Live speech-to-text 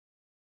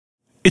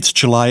It's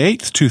July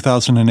 8th,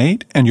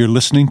 2008, and you're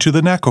listening to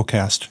the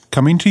NACOcast,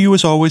 coming to you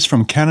as always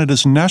from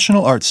Canada's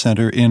National Arts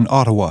Centre in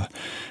Ottawa.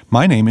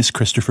 My name is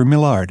Christopher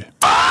Millard.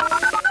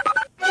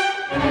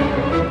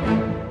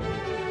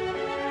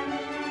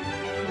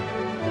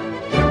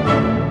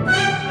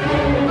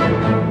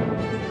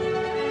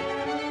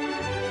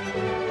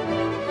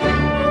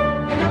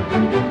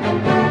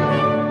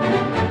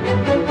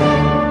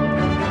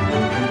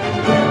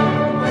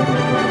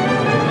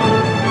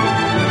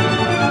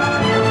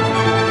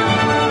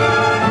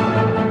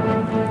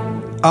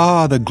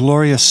 Ah, the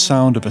glorious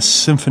sound of a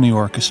symphony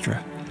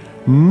orchestra.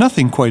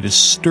 Nothing quite as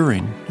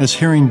stirring as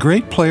hearing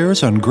great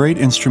players on great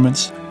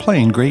instruments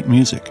playing great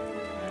music.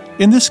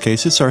 In this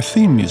case, it's our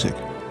theme music,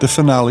 the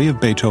finale of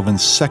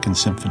Beethoven's Second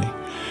Symphony.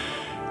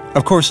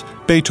 Of course,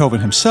 Beethoven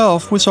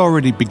himself was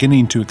already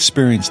beginning to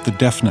experience the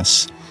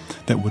deafness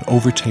that would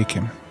overtake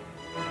him.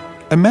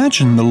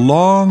 Imagine the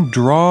long,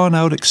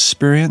 drawn-out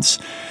experience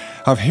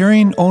of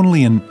hearing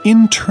only an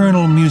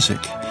internal music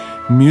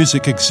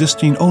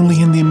existing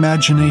only in the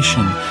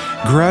imagination,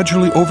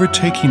 gradually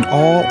overtaking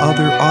all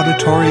other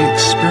auditory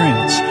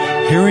experience,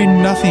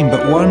 hearing nothing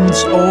but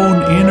one's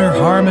own inner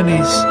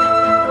harmonies.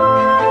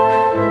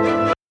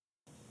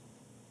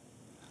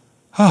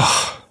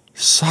 Ah,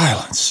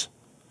 silence.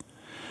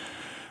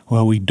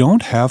 Well, we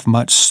don't have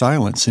much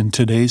silence in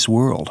today's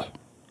world.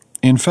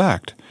 In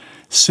fact,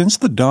 since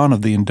the dawn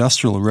of the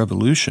Industrial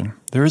Revolution,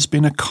 there has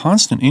been a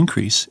constant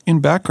increase in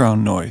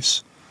background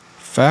noise.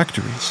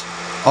 Factories,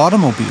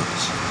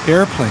 automobiles,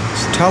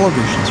 airplanes,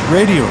 televisions,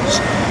 radios,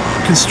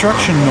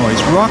 construction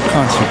noise, rock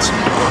concerts,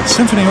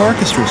 symphony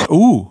orchestras.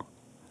 Ooh,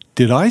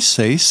 did I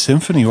say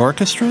symphony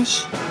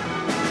orchestras?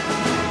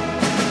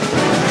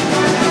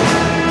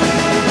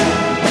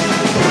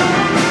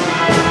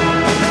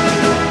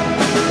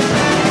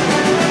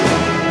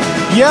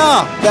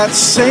 Yeah, that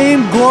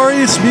same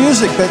glorious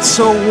music that's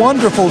so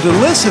wonderful to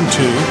listen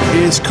to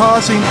is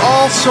causing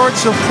all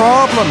sorts of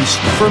problems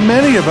for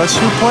many of us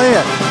who play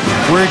it.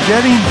 We're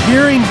getting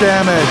hearing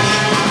damage.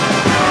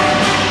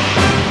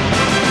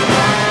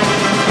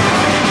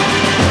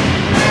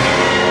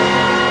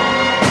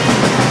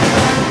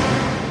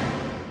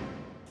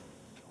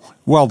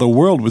 While the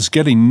world was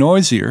getting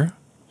noisier,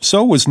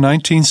 so was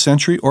 19th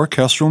century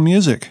orchestral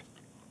music.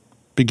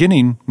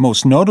 Beginning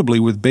most notably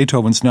with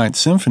Beethoven's Ninth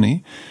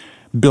Symphony,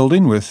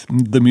 building with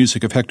the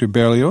music of Hector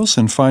Berlioz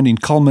and finding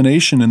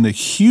culmination in the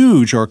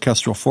huge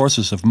orchestral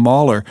forces of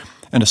Mahler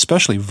and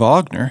especially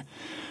Wagner,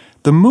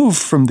 the move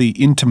from the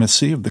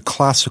intimacy of the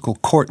classical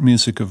court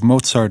music of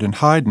Mozart and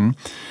Haydn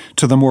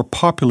to the more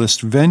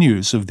populist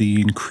venues of the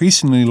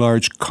increasingly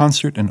large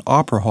concert and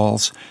opera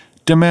halls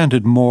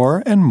demanded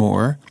more and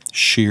more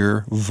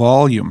sheer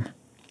volume.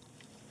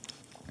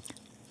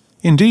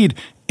 Indeed,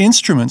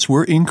 instruments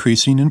were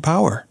increasing in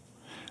power.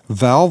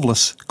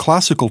 Valveless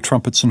classical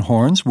trumpets and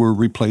horns were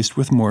replaced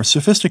with more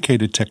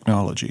sophisticated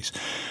technologies.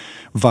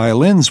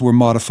 Violins were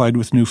modified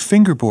with new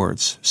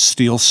fingerboards,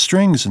 steel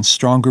strings, and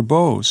stronger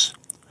bows.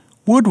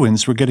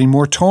 Woodwinds were getting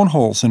more tone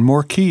holes and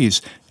more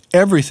keys.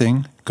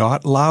 Everything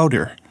got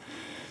louder.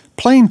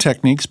 Playing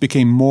techniques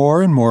became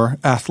more and more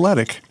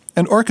athletic,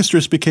 and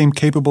orchestras became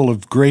capable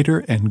of greater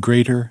and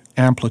greater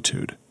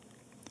amplitude.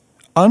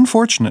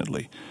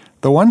 Unfortunately,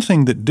 the one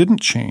thing that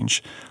didn't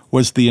change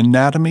was the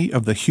anatomy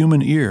of the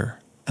human ear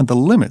and the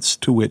limits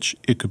to which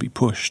it could be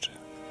pushed.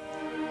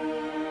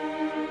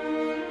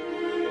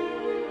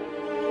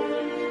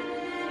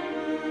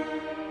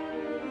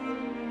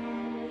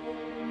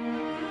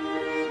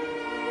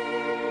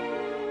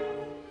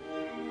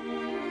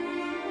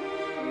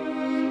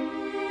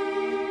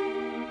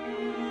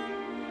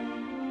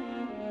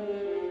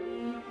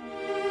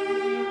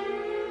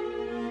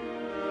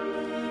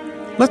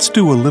 Let's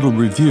do a little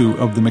review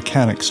of the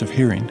mechanics of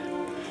hearing.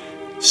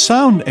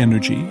 Sound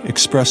energy,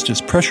 expressed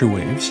as pressure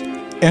waves,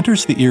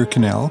 enters the ear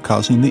canal,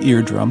 causing the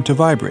eardrum to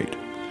vibrate.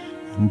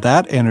 And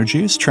that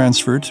energy is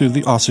transferred through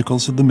the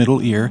ossicles of the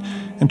middle ear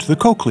and to the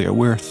cochlea,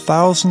 where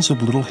thousands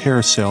of little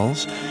hair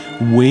cells,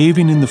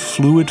 waving in the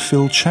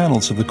fluid-filled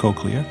channels of the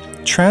cochlea,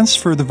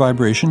 transfer the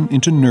vibration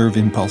into nerve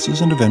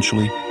impulses and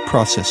eventually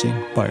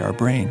processing by our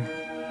brain.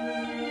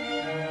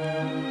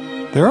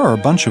 There are a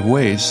bunch of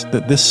ways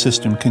that this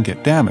system can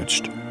get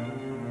damaged.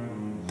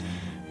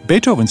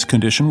 Beethoven's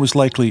condition was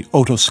likely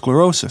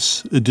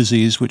otosclerosis, a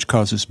disease which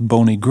causes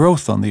bony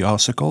growth on the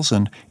ossicles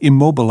and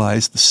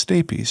immobilizes the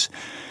stapes,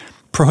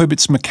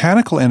 prohibits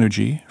mechanical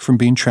energy from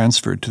being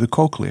transferred to the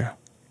cochlea.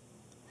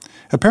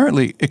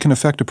 Apparently, it can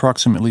affect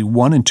approximately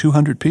 1 in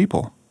 200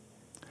 people.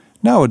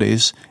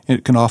 Nowadays,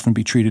 it can often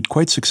be treated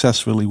quite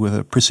successfully with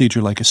a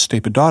procedure like a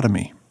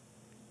stapedotomy.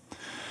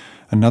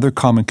 Another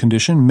common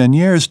condition,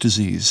 Meniere's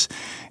disease,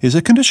 is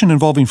a condition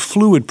involving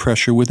fluid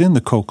pressure within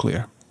the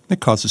cochlea. It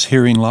causes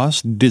hearing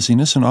loss,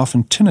 dizziness, and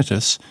often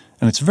tinnitus,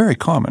 and it's very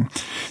common.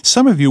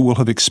 Some of you will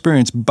have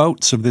experienced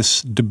bouts of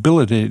this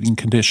debilitating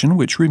condition,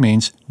 which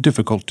remains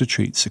difficult to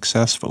treat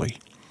successfully.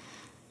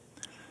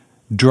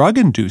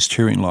 Drug-induced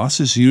hearing loss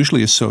is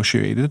usually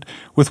associated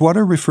with what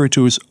are referred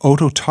to as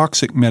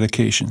ototoxic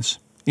medications,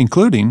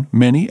 including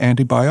many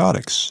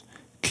antibiotics,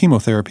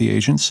 chemotherapy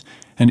agents,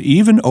 and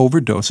even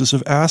overdoses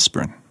of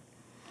aspirin.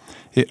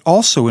 It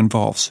also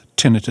involves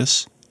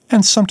tinnitus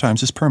and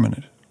sometimes is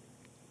permanent.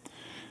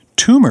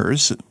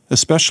 Tumors,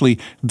 especially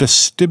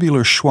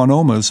vestibular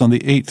schwannomas on the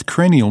 8th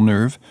cranial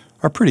nerve,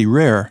 are pretty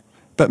rare,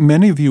 but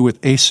many of you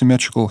with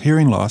asymmetrical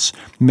hearing loss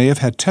may have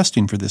had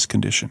testing for this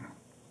condition.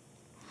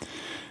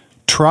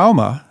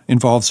 Trauma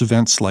involves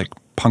events like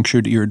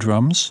punctured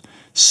eardrums,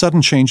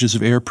 sudden changes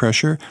of air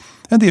pressure,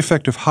 and the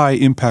effect of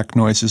high-impact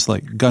noises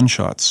like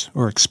gunshots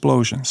or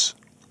explosions.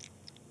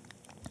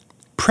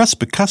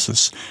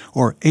 Presbycusis,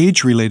 or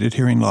age-related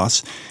hearing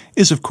loss,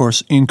 is of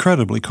course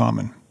incredibly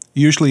common,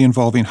 usually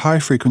involving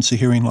high-frequency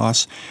hearing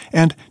loss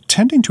and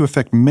tending to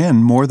affect men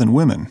more than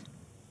women.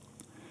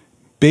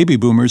 Baby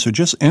boomers are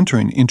just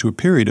entering into a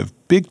period of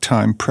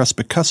big-time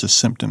presbycusis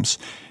symptoms,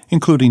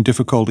 including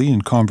difficulty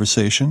in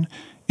conversation,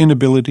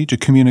 inability to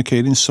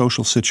communicate in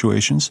social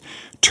situations,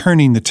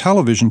 turning the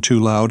television too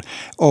loud,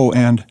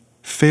 and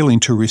failing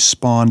to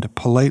respond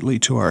politely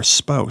to our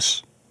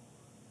spouse.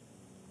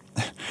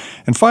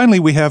 And finally,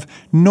 we have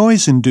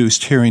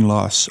noise-induced hearing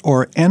loss,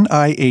 or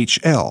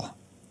NIHL,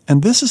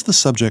 and this is the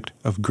subject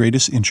of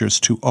greatest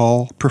interest to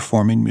all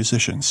performing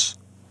musicians.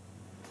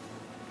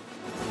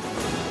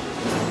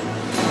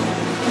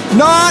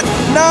 No!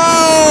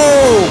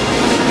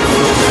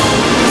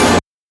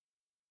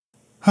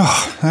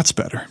 Oh, that's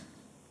better.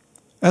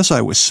 As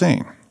I was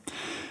saying,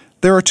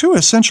 there are two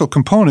essential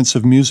components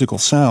of musical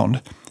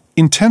sound: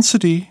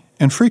 intensity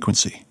and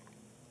frequency.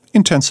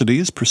 Intensity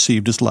is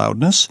perceived as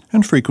loudness,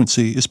 and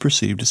frequency is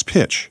perceived as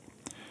pitch.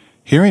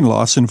 Hearing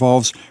loss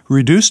involves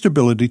reduced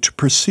ability to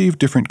perceive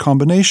different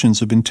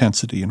combinations of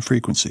intensity and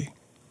frequency.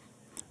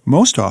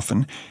 Most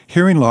often,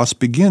 hearing loss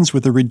begins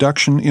with a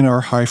reduction in our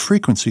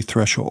high-frequency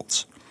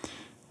thresholds.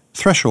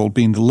 Threshold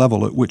being the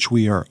level at which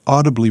we are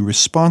audibly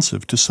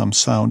responsive to some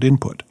sound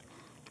input.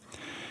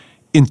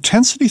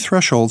 Intensity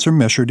thresholds are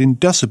measured in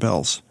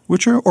decibels,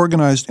 which are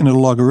organized in a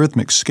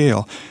logarithmic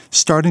scale,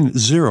 starting at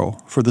 0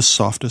 for the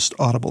softest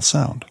audible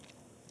sound.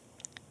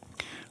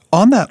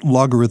 On that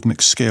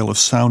logarithmic scale of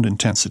sound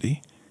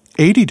intensity,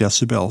 80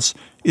 decibels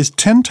is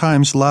 10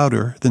 times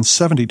louder than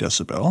 70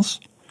 decibels,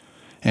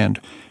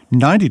 and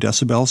 90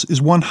 decibels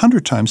is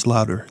 100 times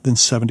louder than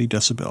 70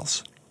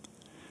 decibels.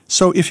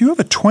 So if you have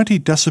a 20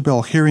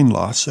 decibel hearing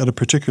loss at a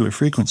particular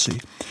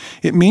frequency,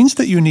 it means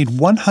that you need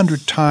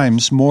 100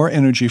 times more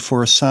energy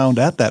for a sound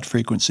at that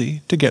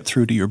frequency to get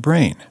through to your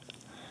brain.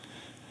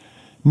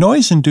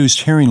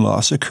 Noise-induced hearing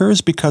loss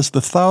occurs because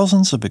the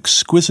thousands of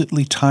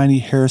exquisitely tiny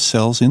hair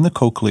cells in the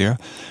cochlea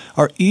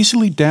are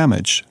easily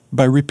damaged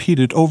by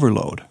repeated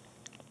overload.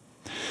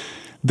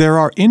 There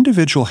are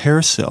individual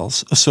hair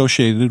cells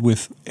associated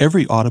with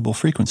every audible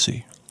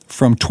frequency,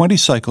 from 20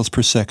 cycles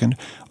per second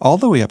all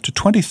the way up to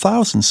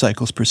 20,000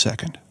 cycles per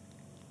second.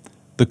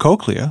 The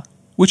cochlea,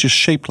 which is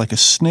shaped like a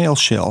snail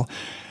shell,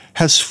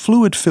 has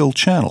fluid-filled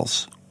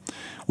channels,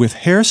 with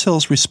hair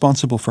cells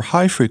responsible for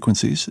high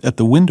frequencies at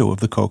the window of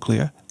the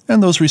cochlea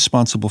and those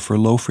responsible for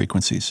low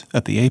frequencies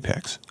at the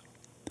apex.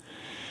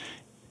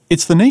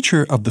 It's the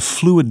nature of the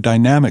fluid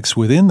dynamics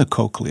within the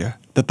cochlea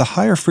that the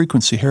higher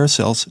frequency hair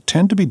cells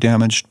tend to be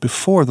damaged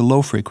before the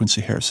low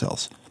frequency hair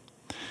cells.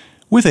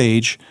 With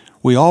age,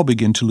 we all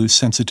begin to lose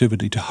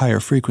sensitivity to higher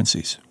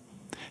frequencies.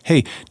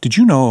 Hey, did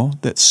you know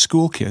that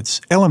school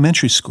kids,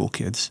 elementary school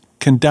kids,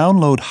 can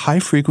download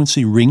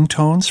high-frequency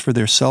ringtones for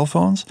their cell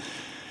phones,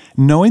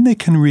 knowing they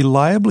can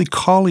reliably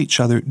call each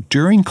other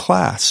during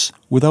class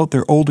without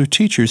their older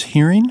teachers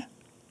hearing?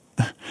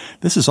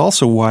 This is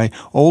also why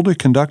older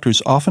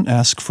conductors often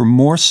ask for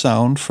more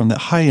sound from the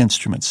high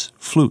instruments,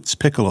 flutes,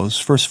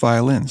 piccolos, first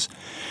violins,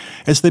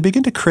 as they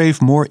begin to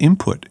crave more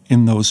input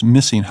in those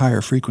missing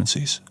higher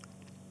frequencies.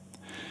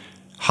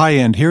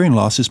 High-end hearing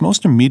loss is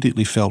most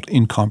immediately felt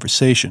in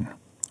conversation,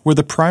 where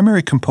the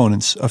primary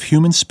components of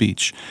human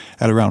speech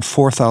at around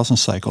 4,000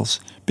 cycles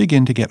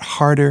begin to get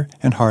harder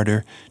and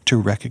harder to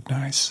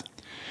recognize.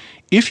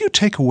 If you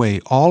take away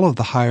all of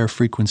the higher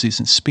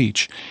frequencies in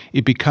speech,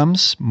 it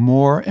becomes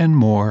more and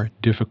more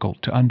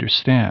difficult to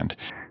understand.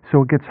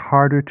 So it gets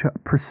harder to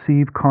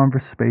perceive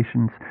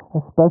conversations,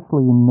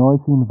 especially in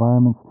noisy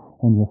environments,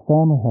 and your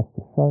family has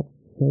to start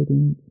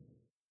shouting.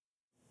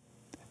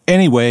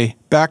 Anyway,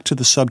 back to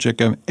the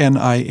subject of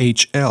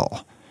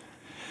NIHL.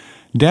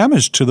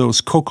 Damage to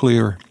those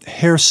cochlear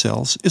hair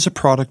cells is a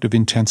product of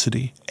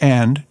intensity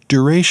and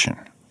duration.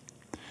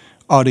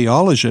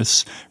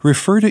 Audiologists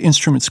refer to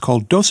instruments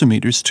called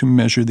dosimeters to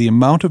measure the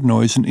amount of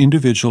noise an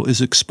individual is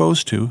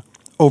exposed to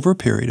over a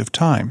period of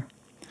time.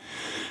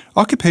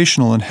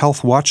 Occupational and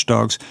health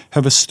watchdogs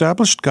have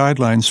established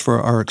guidelines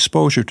for our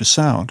exposure to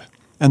sound,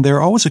 and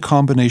they're always a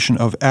combination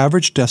of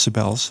average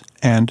decibels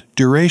and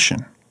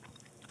duration.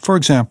 For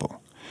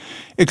example,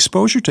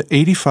 exposure to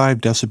 85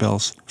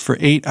 decibels for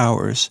 8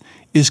 hours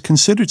is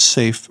considered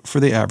safe for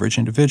the average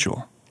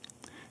individual.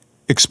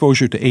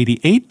 Exposure to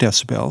 88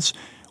 decibels,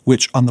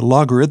 which on the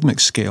logarithmic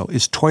scale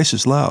is twice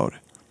as loud,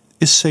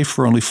 is safe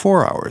for only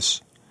 4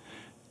 hours.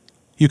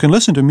 You can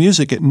listen to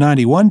music at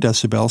 91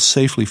 decibels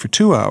safely for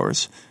 2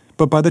 hours,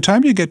 but by the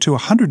time you get to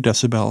 100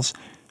 decibels,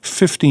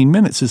 15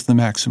 minutes is the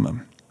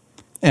maximum.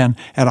 And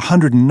at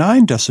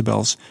 109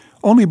 decibels,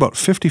 only about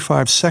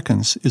 55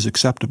 seconds is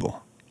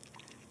acceptable.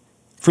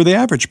 For the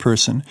average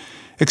person,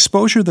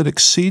 exposure that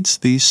exceeds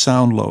these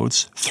sound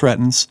loads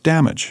threatens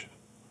damage.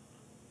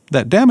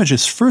 That damage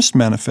is first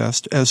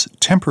manifest as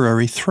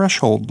temporary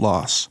threshold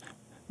loss,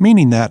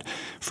 meaning that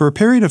for a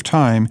period of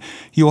time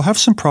you will have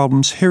some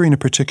problems hearing a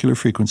particular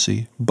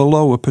frequency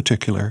below a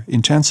particular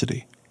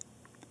intensity.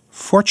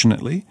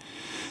 Fortunately,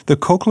 the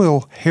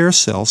cochleal hair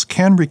cells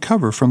can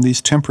recover from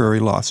these temporary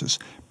losses,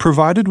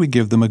 provided we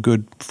give them a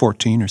good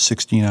 14 or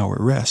 16-hour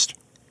rest.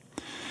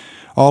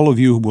 All of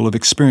you will have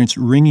experienced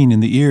ringing in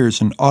the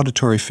ears and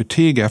auditory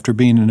fatigue after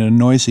being in a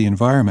noisy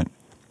environment,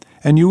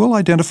 and you will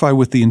identify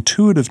with the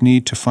intuitive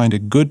need to find a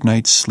good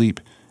night's sleep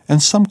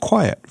and some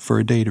quiet for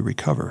a day to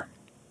recover.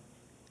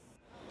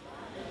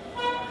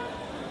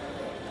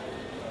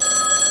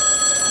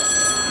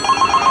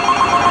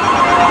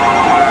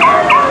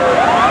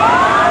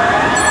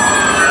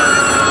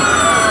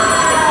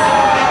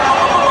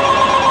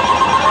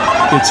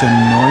 It's a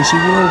noisy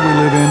world we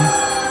live in.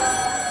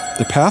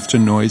 The path to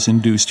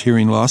noise-induced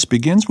hearing loss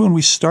begins when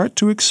we start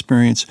to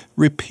experience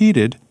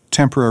repeated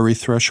temporary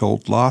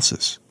threshold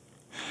losses.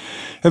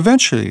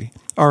 Eventually,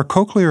 our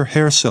cochlear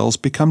hair cells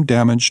become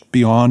damaged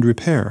beyond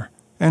repair,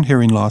 and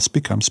hearing loss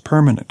becomes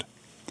permanent.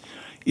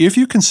 If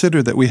you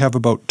consider that we have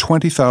about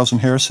 20,000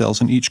 hair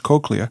cells in each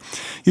cochlea,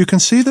 you can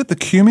see that the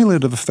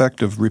cumulative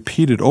effect of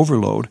repeated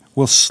overload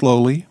will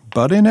slowly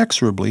but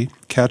inexorably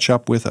catch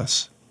up with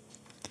us.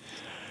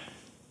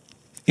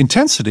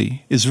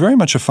 Intensity is very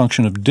much a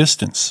function of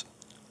distance.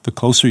 The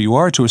closer you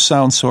are to a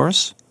sound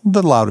source,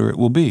 the louder it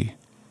will be.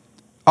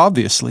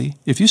 Obviously,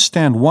 if you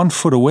stand 1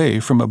 foot away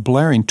from a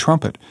blaring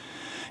trumpet,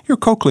 your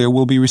cochlea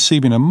will be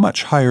receiving a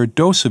much higher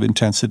dose of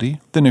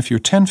intensity than if you're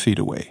 10 feet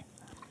away.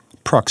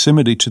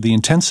 Proximity to the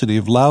intensity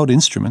of loud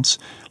instruments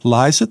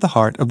lies at the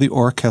heart of the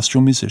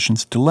orchestral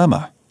musician's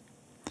dilemma.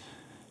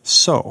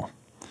 So,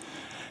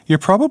 you're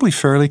probably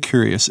fairly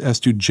curious as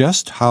to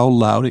just how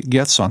loud it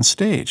gets on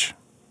stage.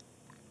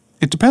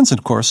 It depends,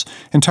 of course,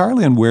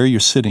 entirely on where you're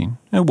sitting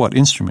and what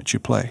instrument you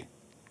play.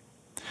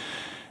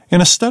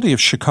 In a study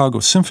of Chicago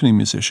symphony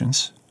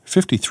musicians,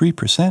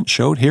 53%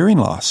 showed hearing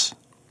loss.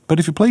 But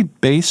if you played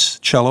bass,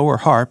 cello, or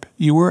harp,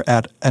 you were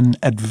at an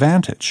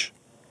advantage.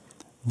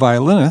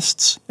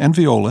 Violinists and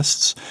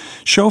violists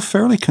show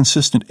fairly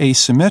consistent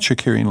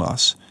asymmetric hearing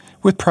loss,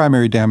 with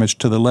primary damage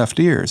to the left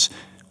ears.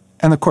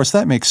 And of course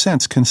that makes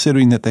sense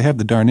considering that they have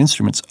the darn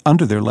instruments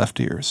under their left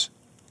ears.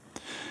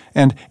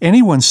 And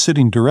anyone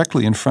sitting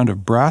directly in front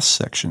of brass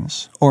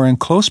sections, or in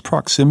close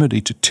proximity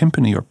to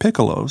timpani or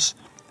piccolos,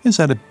 is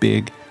at a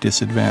big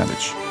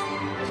disadvantage.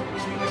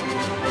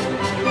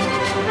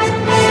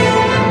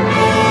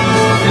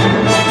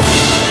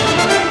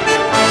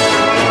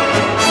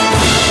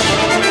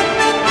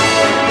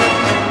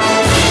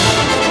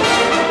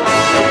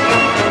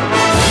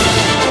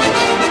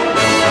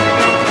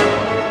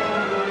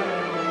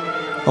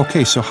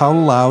 Okay, so how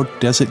loud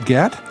does it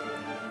get?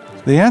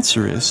 The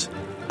answer is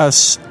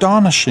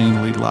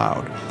astonishingly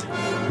loud,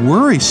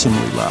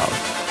 worrisomely loud,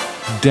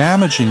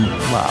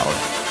 damagingly loud,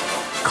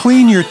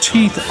 clean your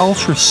teeth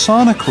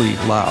ultrasonically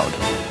loud.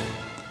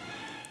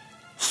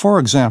 For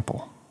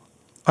example,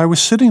 I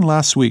was sitting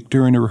last week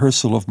during a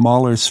rehearsal of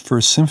Mahler's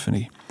First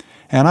Symphony,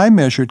 and I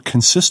measured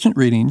consistent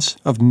readings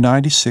of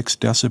 96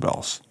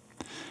 decibels.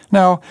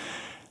 Now,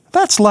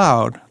 that's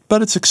loud,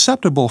 but it's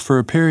acceptable for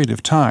a period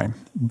of time.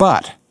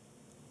 But,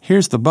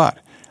 here's the but,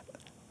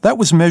 that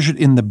was measured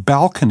in the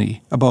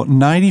balcony about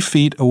 90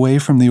 feet away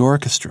from the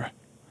orchestra.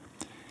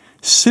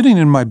 Sitting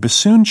in my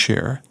bassoon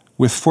chair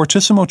with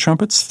fortissimo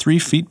trumpets 3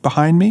 feet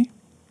behind me,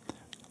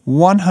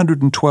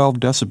 112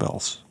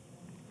 decibels.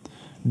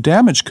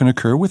 Damage can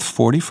occur with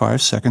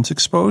 45 seconds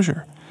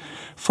exposure.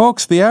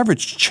 Folks, the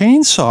average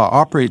chainsaw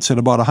operates at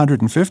about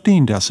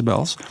 115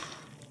 decibels.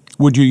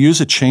 Would you use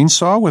a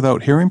chainsaw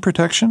without hearing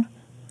protection?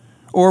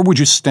 Or would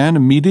you stand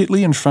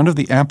immediately in front of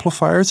the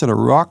amplifiers at a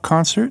rock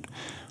concert?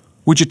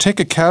 Would you take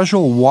a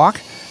casual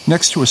walk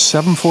next to a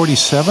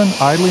 747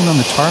 idling on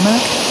the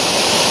tarmac?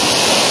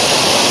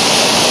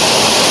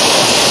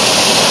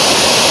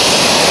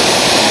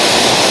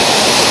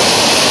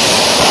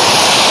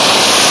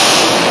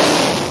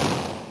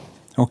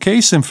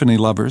 Okay, symphony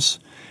lovers,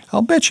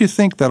 I'll bet you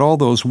think that all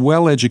those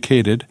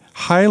well-educated,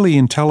 highly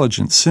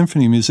intelligent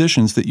symphony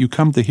musicians that you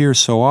come to hear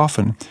so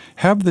often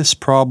have this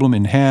problem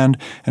in hand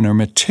and are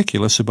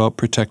meticulous about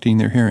protecting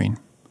their hearing.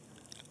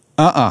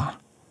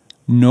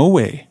 No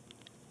way.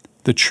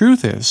 The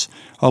truth is,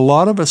 a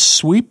lot of us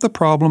sweep the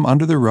problem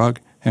under the rug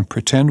and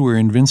pretend we're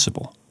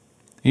invincible.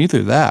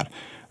 Either that,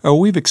 or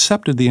we've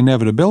accepted the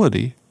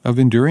inevitability of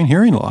enduring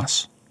hearing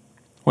loss.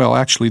 Well,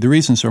 actually, the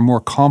reasons are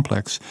more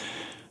complex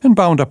and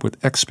bound up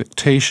with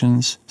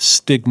expectations,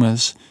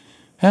 stigmas,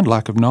 and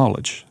lack of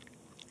knowledge.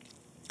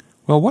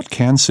 Well, what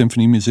can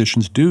symphony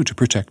musicians do to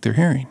protect their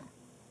hearing?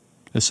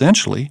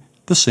 Essentially,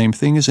 the same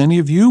thing as any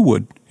of you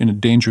would in a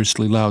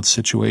dangerously loud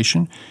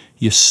situation.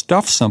 You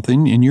stuff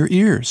something in your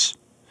ears.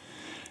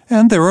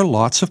 And there are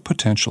lots of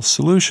potential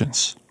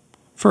solutions.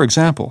 For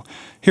example,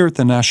 here at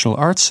the National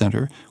Arts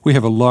Centre, we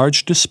have a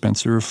large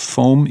dispenser of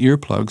foam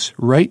earplugs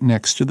right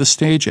next to the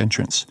stage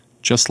entrance,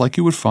 just like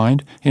you would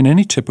find in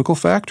any typical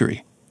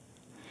factory.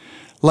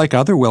 Like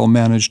other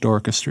well-managed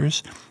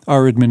orchestras,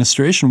 our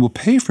administration will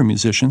pay for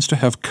musicians to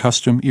have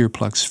custom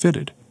earplugs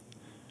fitted.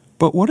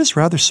 But what is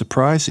rather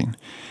surprising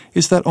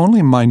is that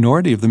only a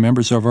minority of the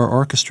members of our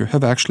orchestra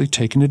have actually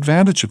taken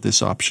advantage of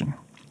this option.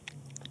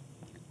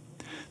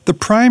 The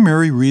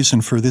primary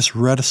reason for this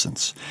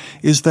reticence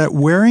is that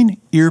wearing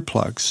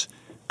earplugs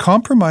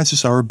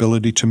compromises our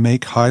ability to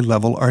make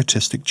high-level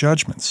artistic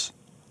judgments.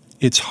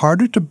 It's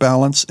harder to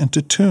balance and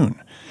to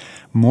tune,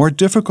 more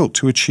difficult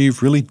to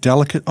achieve really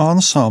delicate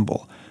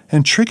ensemble,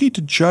 and tricky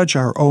to judge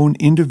our own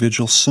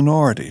individual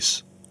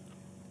sonorities.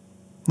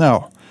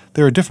 Now,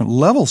 there are different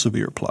levels of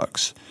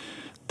earplugs.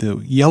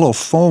 The yellow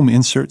foam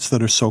inserts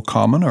that are so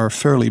common are a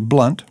fairly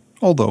blunt,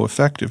 although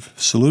effective,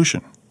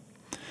 solution.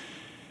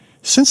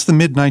 Since the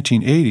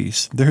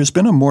mid-1980s, there has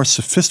been a more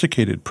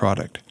sophisticated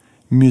product,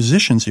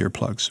 musicians'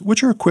 earplugs,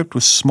 which are equipped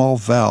with small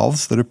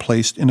valves that are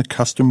placed in a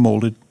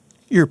custom-molded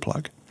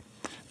earplug.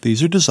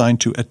 These are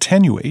designed to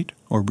attenuate,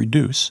 or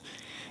reduce,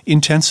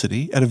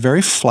 intensity at a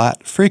very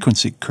flat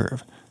frequency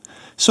curve.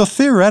 So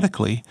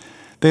theoretically,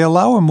 they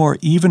allow a more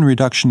even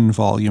reduction in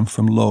volume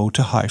from low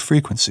to high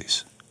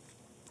frequencies.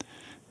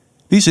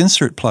 These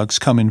insert plugs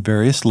come in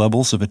various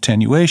levels of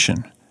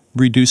attenuation,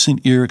 reducing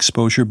ear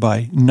exposure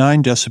by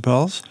 9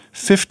 decibels,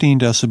 15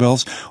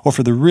 decibels, or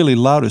for the really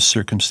loudest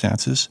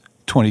circumstances,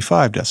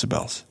 25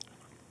 decibels.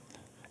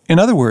 In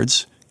other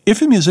words,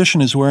 if a musician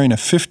is wearing a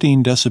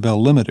 15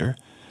 decibel limiter,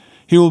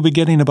 he will be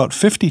getting about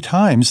 50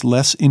 times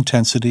less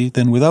intensity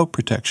than without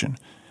protection,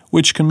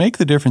 which can make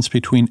the difference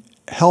between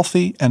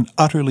healthy and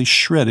utterly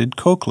shredded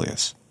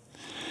cochleas.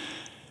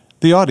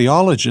 The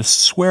audiologists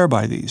swear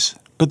by these,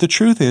 but the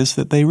truth is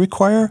that they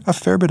require a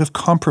fair bit of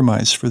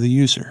compromise for the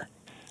user.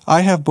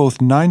 I have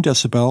both 9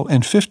 decibel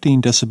and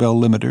 15 decibel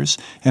limiters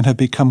and have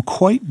become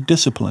quite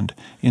disciplined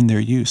in their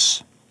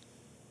use.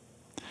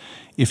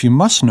 If you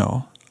must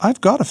know,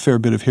 I've got a fair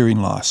bit of hearing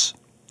loss.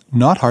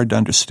 Not hard to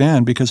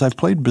understand because I've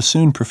played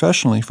bassoon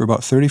professionally for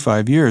about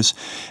 35 years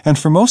and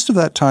for most of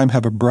that time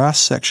have a brass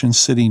section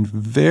sitting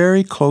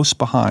very close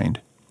behind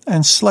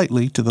and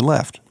slightly to the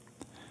left.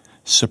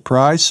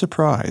 Surprise,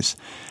 surprise,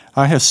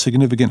 I have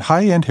significant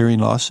high-end hearing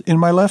loss in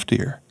my left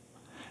ear.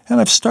 And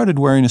I've started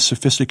wearing a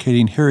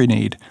sophisticated hearing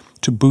aid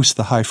to boost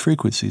the high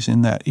frequencies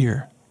in that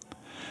ear.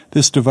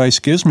 This device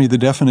gives me the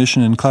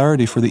definition and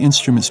clarity for the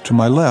instruments to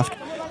my left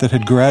that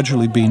had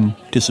gradually been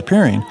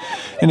disappearing,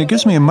 and it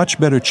gives me a much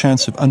better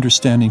chance of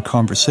understanding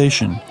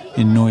conversation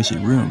in noisy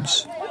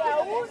rooms.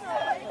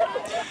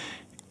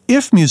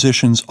 If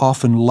musicians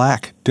often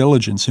lack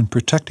diligence in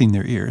protecting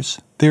their ears,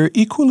 they are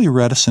equally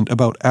reticent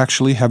about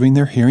actually having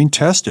their hearing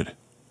tested.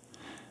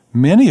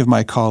 Many of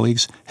my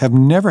colleagues have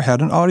never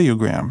had an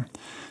audiogram,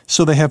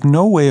 so they have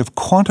no way of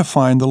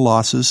quantifying the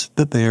losses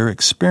that they are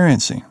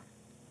experiencing.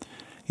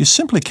 You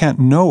simply can't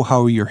know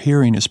how your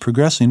hearing is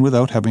progressing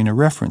without having a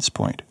reference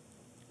point.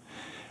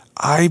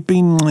 I've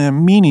been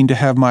meaning to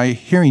have my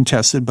hearing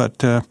tested,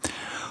 but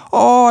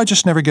I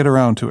just never get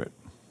around to it.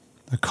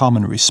 A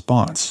common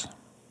response.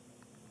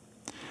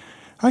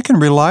 I can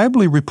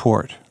reliably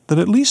report that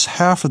at least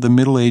half of the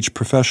middle-aged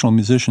professional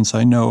musicians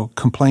I know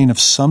complain of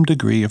some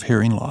degree of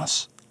hearing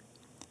loss.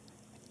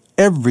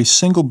 Every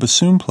single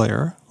bassoon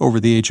player over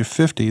the age of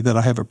 50 that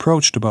I have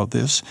approached about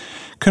this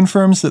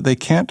confirms that they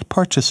can't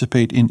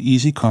participate in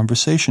easy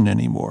conversation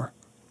anymore.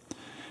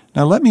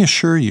 Now let me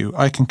assure you,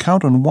 I can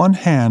count on one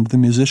hand the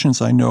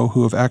musicians I know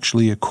who have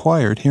actually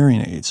acquired hearing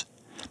aids.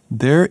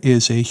 There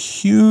is a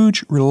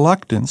huge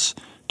reluctance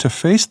to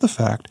face the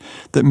fact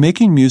that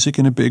making music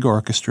in a big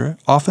orchestra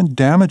often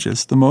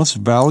damages the most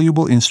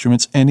valuable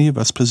instruments any of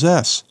us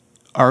possess,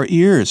 our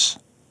ears.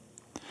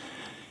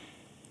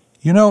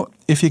 You know,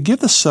 if you give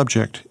the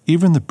subject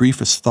even the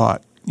briefest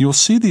thought, you'll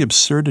see the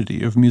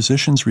absurdity of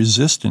musicians'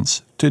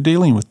 resistance to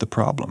dealing with the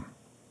problem.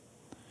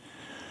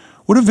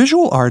 Would a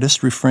visual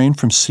artist refrain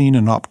from seeing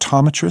an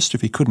optometrist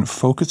if he couldn't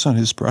focus on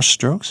his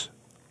brushstrokes?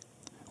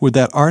 Would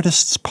that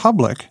artist's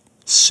public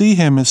see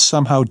him as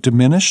somehow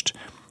diminished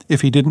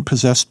if he didn't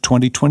possess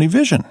 20/20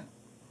 vision?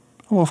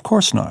 Well, of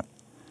course not.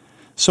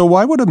 So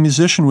why would a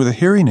musician with a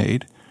hearing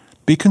aid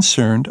be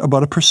concerned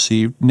about a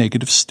perceived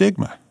negative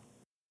stigma?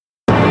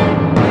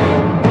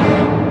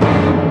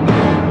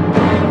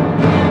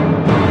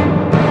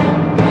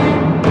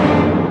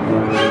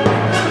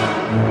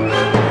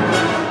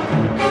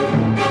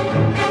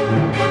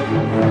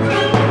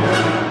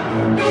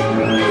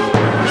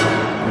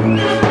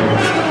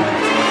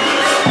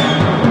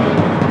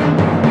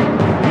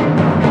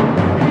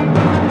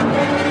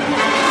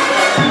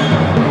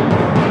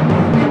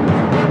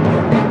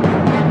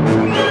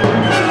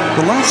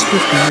 The last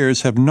 50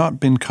 years have not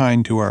been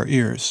kind to our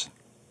ears.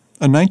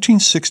 A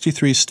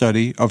 1963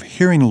 study of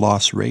hearing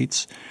loss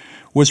rates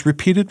was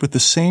repeated with the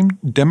same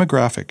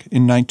demographic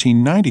in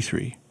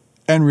 1993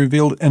 and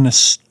revealed an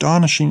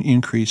astonishing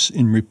increase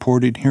in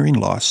reported hearing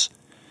loss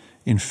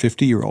in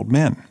 50-year-old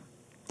men.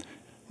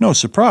 No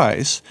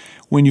surprise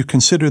when you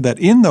consider that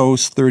in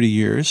those 30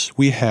 years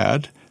we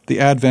had the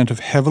advent of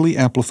heavily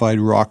amplified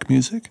rock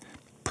music,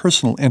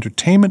 personal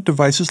entertainment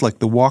devices like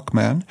the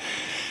Walkman,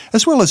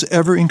 as well as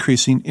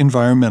ever-increasing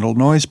environmental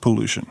noise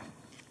pollution.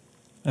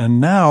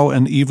 And now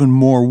an even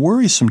more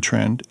worrisome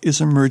trend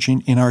is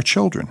emerging in our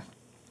children.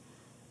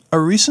 A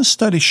recent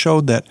study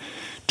showed that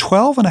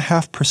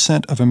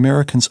 12.5% of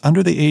Americans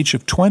under the age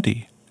of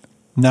 20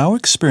 now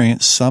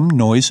experience some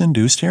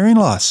noise-induced hearing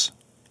loss.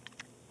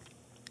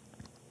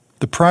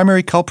 The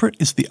primary culprit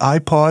is the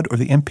iPod or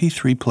the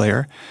MP3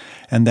 player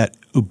and that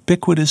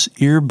ubiquitous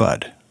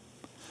earbud.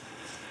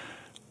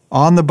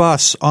 On the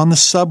bus, on the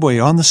subway,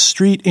 on the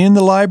street, in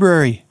the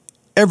library,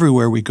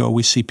 everywhere we go,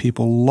 we see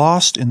people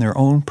lost in their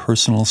own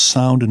personal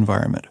sound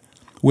environment,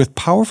 with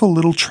powerful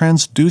little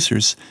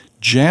transducers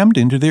jammed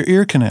into their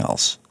ear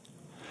canals.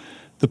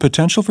 The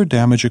potential for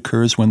damage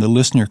occurs when the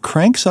listener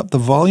cranks up the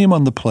volume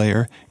on the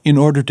player in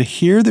order to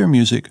hear their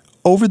music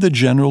over the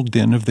general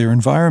din of their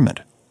environment.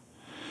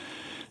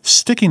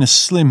 Sticking a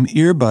slim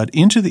earbud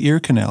into the ear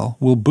canal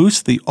will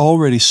boost the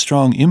already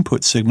strong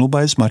input signal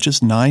by as much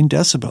as 9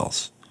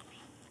 decibels.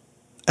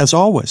 As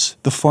always,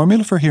 the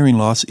formula for hearing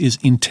loss is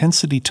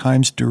intensity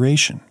times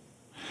duration.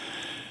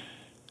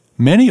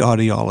 Many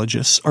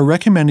audiologists are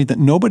recommending that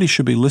nobody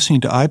should be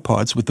listening to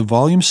iPods with the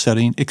volume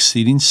setting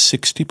exceeding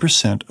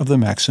 60% of the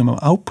maximum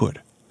output.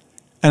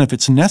 And if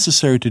it's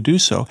necessary to do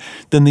so,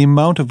 then the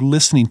amount of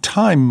listening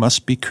time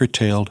must be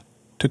curtailed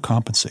to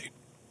compensate.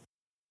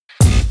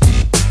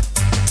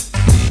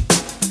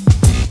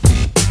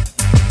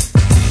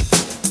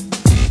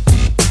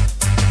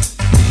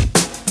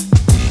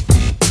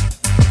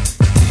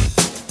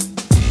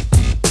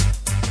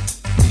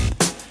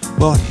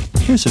 Well,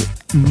 here's an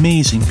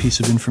amazing piece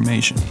of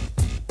information.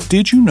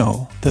 Did you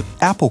know that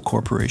Apple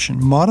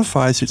Corporation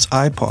modifies its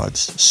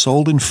iPods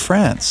sold in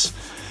France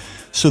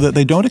so that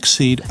they don't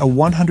exceed a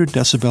 100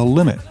 decibel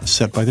limit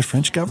set by the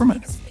French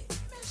government?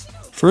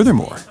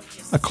 Furthermore,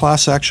 a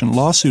class action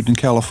lawsuit in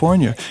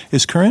California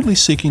is currently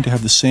seeking to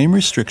have the same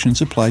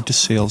restrictions applied to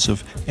sales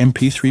of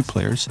MP3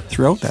 players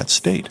throughout that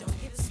state.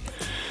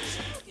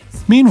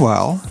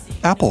 Meanwhile,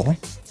 Apple,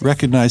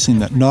 recognizing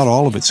that not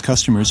all of its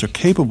customers are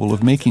capable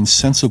of making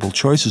sensible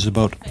choices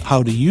about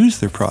how to use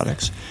their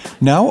products,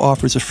 now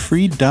offers a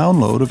free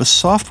download of a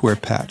software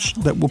patch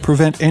that will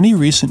prevent any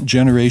recent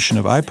generation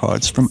of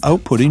iPods from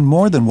outputting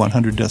more than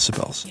 100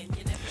 decibels.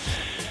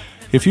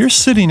 If you're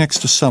sitting next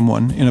to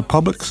someone in a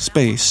public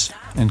space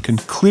and can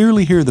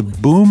clearly hear the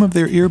boom of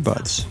their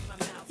earbuds,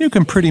 you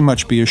can pretty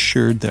much be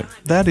assured that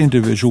that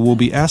individual will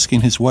be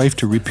asking his wife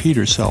to repeat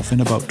herself in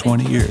about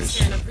 20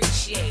 years.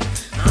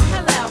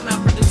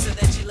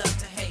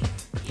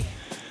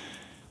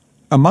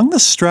 Among the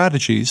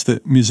strategies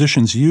that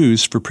musicians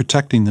use for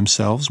protecting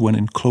themselves when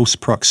in close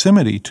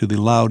proximity to the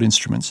loud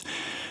instruments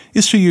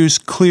is to use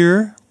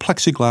clear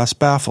plexiglass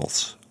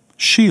baffles,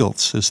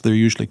 shields as they're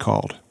usually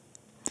called.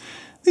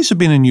 These have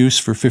been in use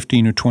for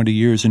 15 or 20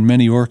 years in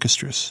many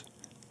orchestras.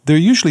 They're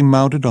usually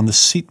mounted on the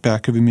seat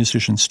back of a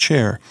musician's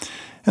chair,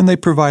 and they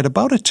provide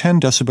about a 10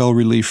 decibel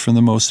relief from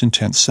the most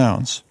intense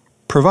sounds,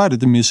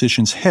 provided the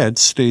musician's head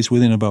stays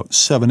within about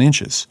 7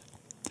 inches.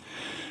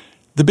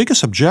 The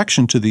biggest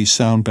objection to these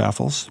sound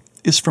baffles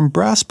is from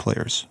brass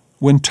players,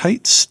 when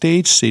tight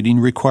stage seating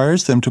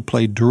requires them to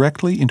play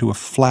directly into a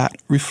flat,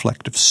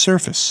 reflective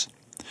surface.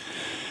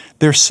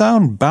 Their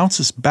sound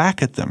bounces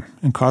back at them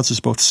and causes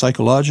both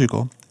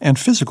psychological and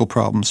physical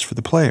problems for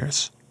the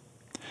players.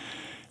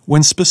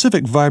 When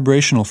specific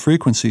vibrational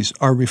frequencies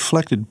are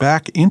reflected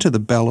back into the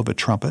bell of a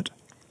trumpet,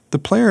 the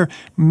player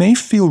may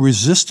feel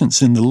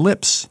resistance in the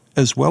lips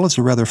as well as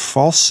a rather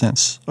false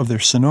sense of their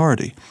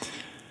sonority.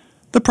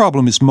 The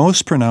problem is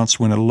most pronounced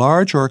when a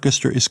large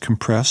orchestra is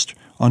compressed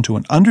onto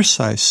an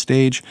undersized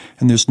stage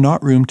and there's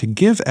not room to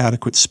give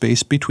adequate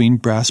space between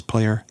brass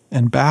player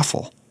and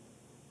baffle.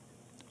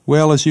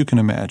 Well, as you can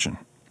imagine,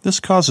 this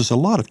causes a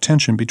lot of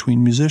tension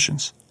between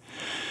musicians.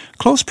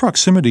 Close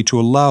proximity to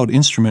a loud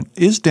instrument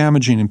is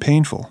damaging and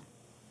painful,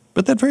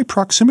 but that very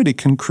proximity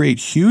can create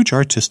huge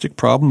artistic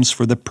problems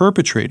for the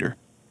perpetrator.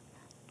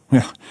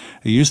 Well,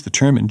 I use the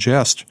term in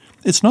jest.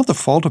 It's not the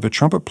fault of a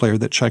trumpet player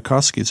that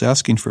Tchaikovsky is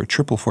asking for a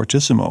triple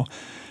fortissimo,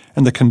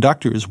 and the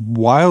conductor is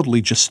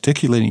wildly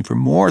gesticulating for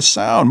more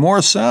sound,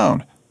 more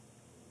sound.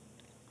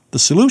 The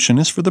solution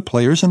is for the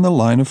players in the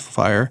line of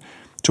fire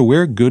to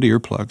wear good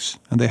earplugs,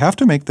 and they have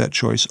to make that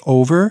choice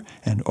over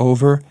and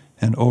over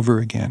and over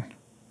again.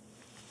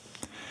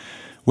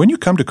 When you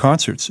come to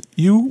concerts,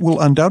 you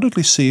will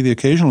undoubtedly see the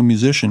occasional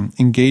musician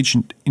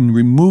engaged in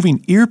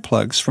removing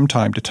earplugs from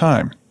time to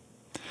time.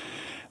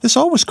 This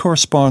always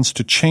corresponds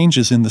to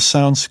changes in the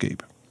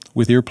soundscape,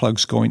 with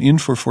earplugs going in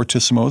for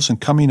fortissimos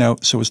and coming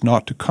out so as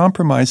not to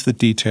compromise the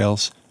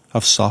details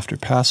of softer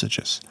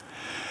passages.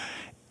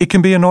 It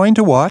can be annoying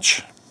to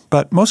watch,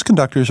 but most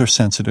conductors are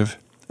sensitive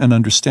and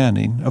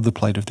understanding of the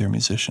plight of their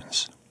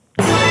musicians.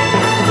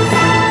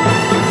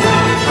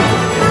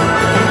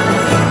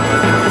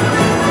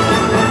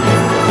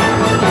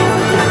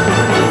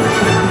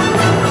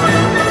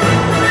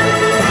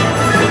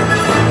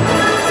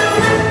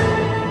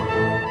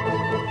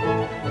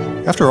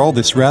 After all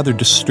this rather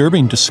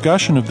disturbing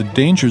discussion of the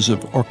dangers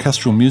of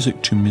orchestral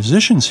music to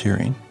musicians'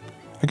 hearing,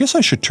 I guess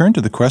I should turn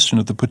to the question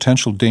of the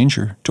potential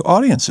danger to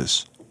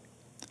audiences.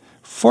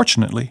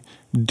 Fortunately,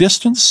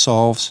 distance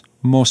solves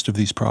most of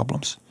these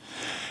problems.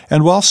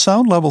 And while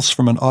sound levels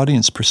from an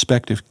audience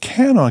perspective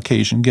can on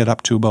occasion get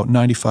up to about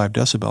 95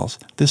 decibels,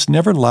 this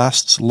never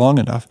lasts long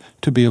enough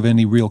to be of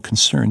any real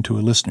concern to a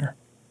listener.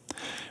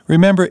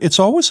 Remember, it's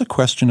always a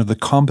question of the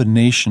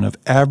combination of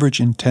average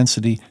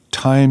intensity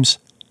times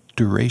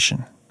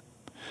duration.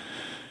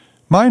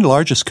 My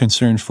largest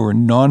concern for a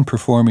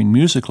non-performing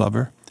music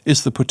lover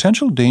is the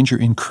potential danger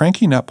in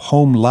cranking up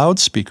home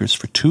loudspeakers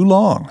for too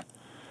long,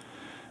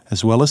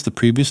 as well as the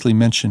previously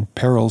mentioned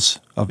perils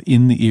of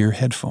in-the-ear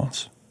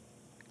headphones.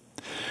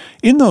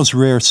 In those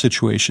rare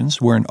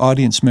situations where an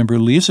audience member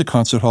leaves a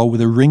concert hall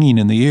with a ringing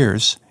in the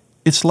ears,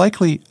 it's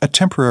likely a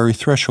temporary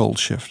threshold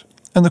shift,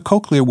 and the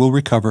cochlea will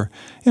recover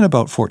in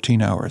about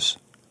 14 hours.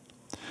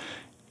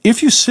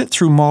 If you sit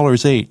through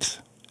Mahler's Eighth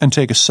and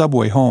take a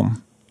subway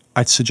home,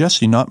 I'd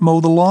suggest you not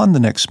mow the lawn the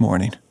next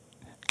morning.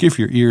 Give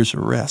your ears a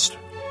rest.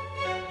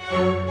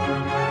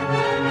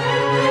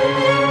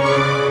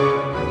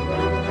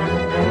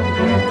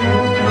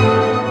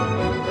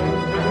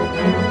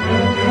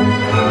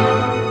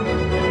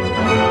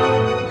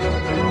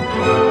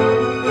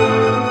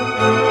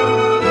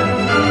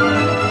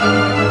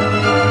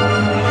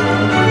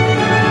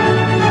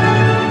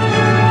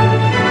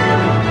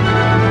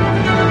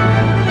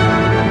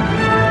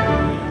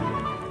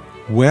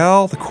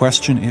 Well, the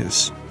question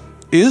is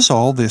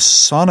all this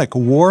sonic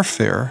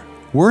warfare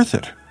worth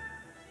it?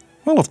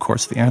 Well, of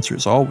course, the answer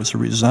is always a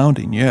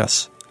resounding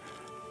yes.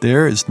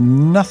 There is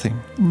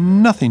nothing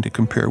to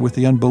compare with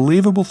the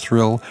unbelievable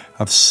thrill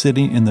of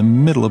sitting in the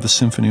middle of a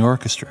symphony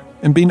orchestra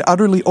and being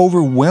utterly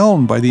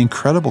overwhelmed by the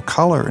incredible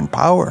color and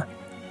power.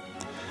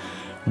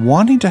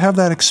 Wanting to have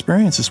that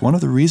experience is one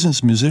of the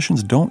reasons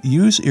musicians don't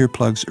use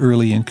earplugs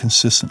early and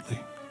consistently.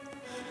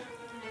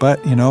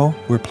 But,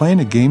 we're playing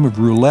a game of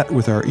roulette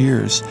with our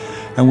ears,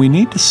 and we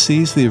need to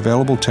seize the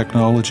available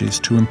technologies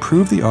to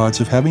improve the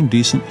odds of having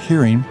decent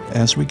hearing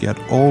as we get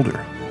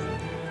older.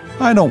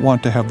 I don't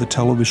want to have the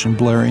television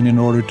blaring in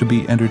order to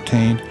be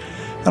entertained,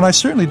 and I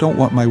certainly don't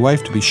want my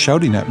wife to be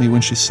shouting at me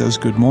when she says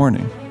good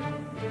morning.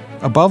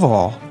 Above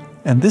all,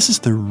 and this is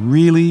the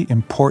really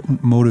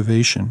important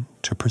motivation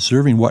to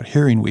preserving what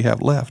hearing we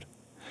have left,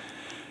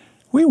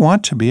 we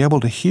want to be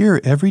able to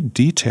hear every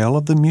detail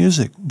of the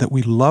music that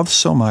we love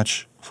so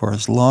much for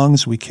as long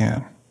as we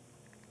can.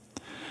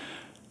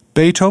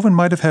 Beethoven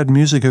might have had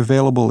music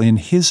available in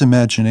his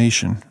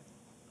imagination,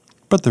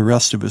 but the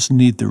rest of us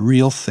need the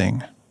real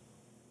thing.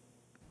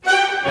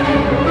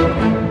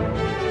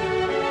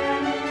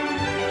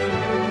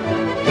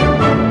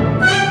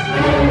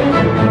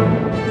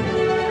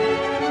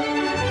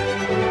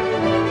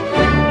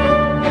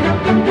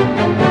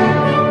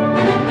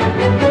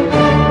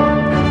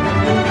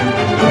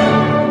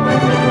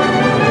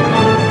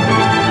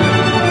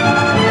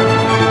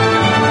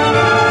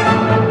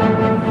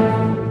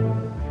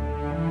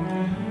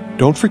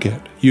 Don't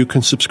forget, you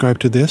can subscribe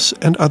to this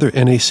and other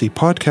NAC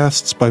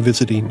podcasts by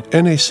visiting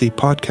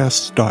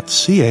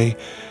nacpodcasts.ca,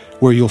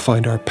 where you'll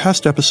find our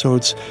past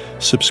episodes,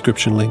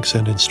 subscription links,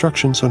 and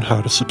instructions on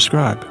how to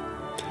subscribe.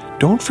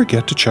 Don't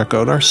forget to check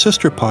out our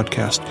sister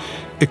podcast,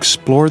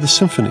 Explore the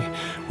Symphony,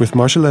 with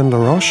Marjolaine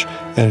Laroche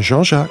and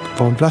Jean-Jacques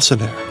von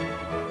Vlasselaar.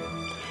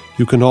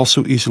 You can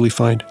also easily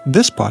find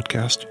this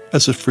podcast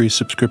as a free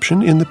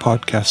subscription in the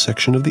podcast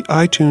section of the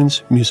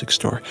iTunes Music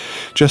Store.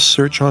 Just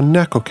search on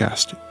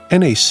NACOcast,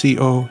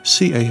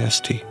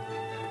 NACOCAST.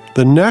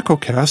 The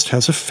NACOcast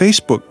has a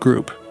Facebook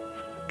group.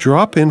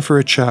 Drop in for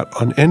a chat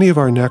on any of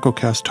our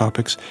NACOcast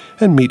topics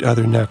and meet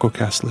other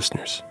NACOcast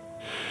listeners.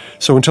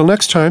 So until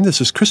next time, this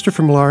is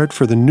Christopher Millard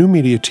for the New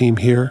Media team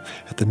here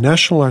at the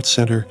National Arts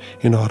Centre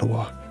in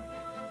Ottawa.